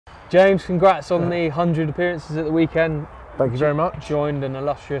James, congrats on the 100 appearances at the weekend. Thank you very much. Joined an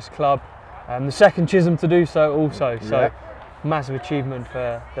illustrious club. The second Chisholm to do so also, so massive achievement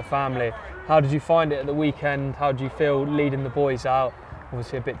for the family. How did you find it at the weekend? How did you feel leading the boys out?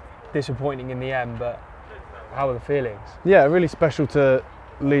 Obviously a bit disappointing in the end, but how were the feelings? Yeah, really special to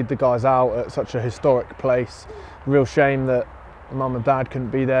lead the guys out at such a historic place. Real shame that Mum and Dad couldn't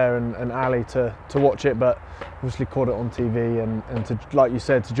be there and Ali to watch it, but obviously caught it on TV and to, like you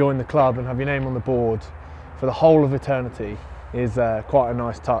said, to join the club and have your name on the board for the whole of eternity is quite a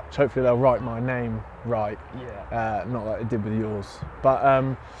nice touch. Hopefully they'll write my name right, not like they did with yours.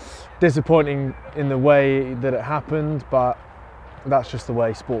 But disappointing in the way that it happened, but that's just the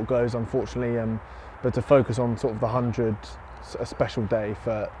way sport goes, unfortunately. But to focus on sort of the 100, a special day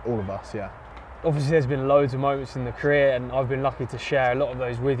for all of us, Obviously there's been loads of moments in the career and I've been lucky to share a lot of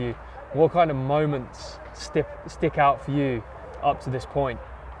those with you. What kind of moments stick out for you up to this point?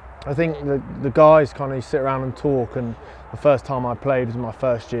 I think the guys kind of sit around and talk, and the first time I played was my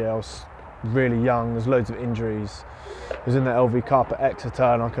first year. I was really young, there's loads of injuries. I was in the LV Cup at Exeter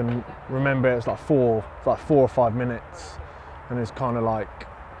and I can remember it was like four or 5 minutes, and it was kind of like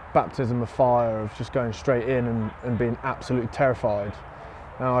baptism of fire of just going straight in and being absolutely terrified.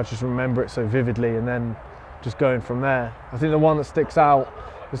 Now I just remember it so vividly, and then just going from there. I think the one that sticks out,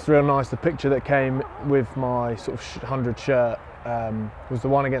 it's real nice, the picture that came with my sort of 100 shirt was the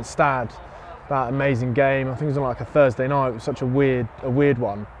one against Stad. That amazing game, I think it was on like a Thursday night. It was such a weird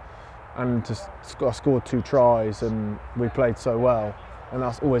one, and I scored 2 tries and we played so well, and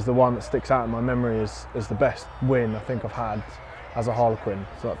that's always the one that sticks out in my memory as the best win I think I've had as a Harlequin,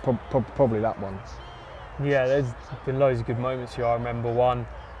 so probably that one. Yeah, there's been loads of good moments here. I remember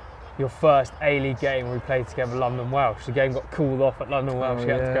your first A-League game where we played together, London Welsh. The game got called off at London Welsh. You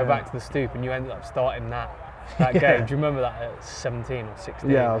had to go back to the stoop and you ended up starting that game. Do you remember that at 17 or 16?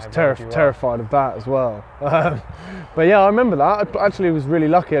 Yeah, I was terrified of that as well. But yeah, I remember that. I actually was really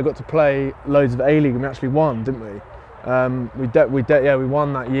lucky. I got to play loads of A-League and we actually won, didn't we? We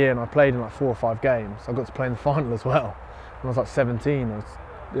won that year, and I played in like 4 or 5 games. I got to play in the final as well. When I was like 17, I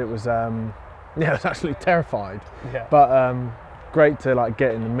was actually terrified. Yeah. But great to like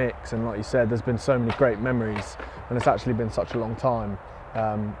get in the mix, and like you said, there's been so many great memories, and it's actually been such a long time,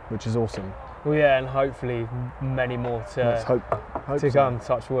 which is awesome. Well, yeah, and hopefully many more to come,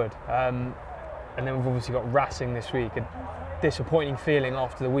 touch wood. And then we've obviously got Racing this week. A disappointing feeling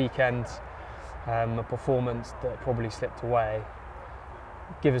after the weekend, a performance that probably slipped away.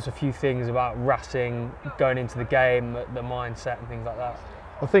 Give us a few things about Racing going into the game, the mindset and things like that.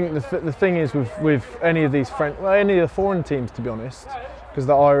 I think the thing is with any of these any of the foreign teams, to be honest, because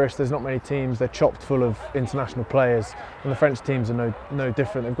the Irish, there's not many teams, they're chopped full of international players, and the French teams are no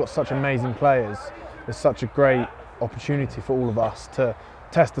different. They've got such amazing players. There's such a great opportunity for all of us to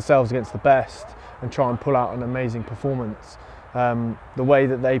test ourselves against the best and try and pull out an amazing performance. The way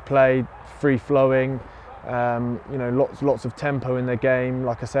that they play, free flowing, lots of tempo in their game,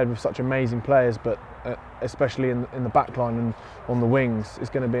 like I said, with such amazing players, but especially in the back line and on the wings, is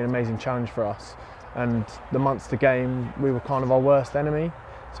going to be an amazing challenge for us. And the Munster game, we were kind of our worst enemy,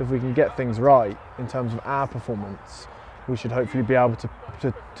 so if we can get things right in terms of our performance, we should hopefully be able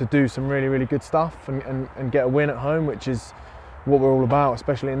to do some really good stuff and get a win at home, which is what we're all about,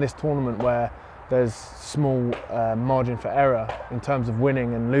 especially in this tournament where there's small margin for error in terms of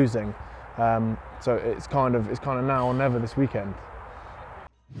winning and losing. So it's kind of now or never this weekend.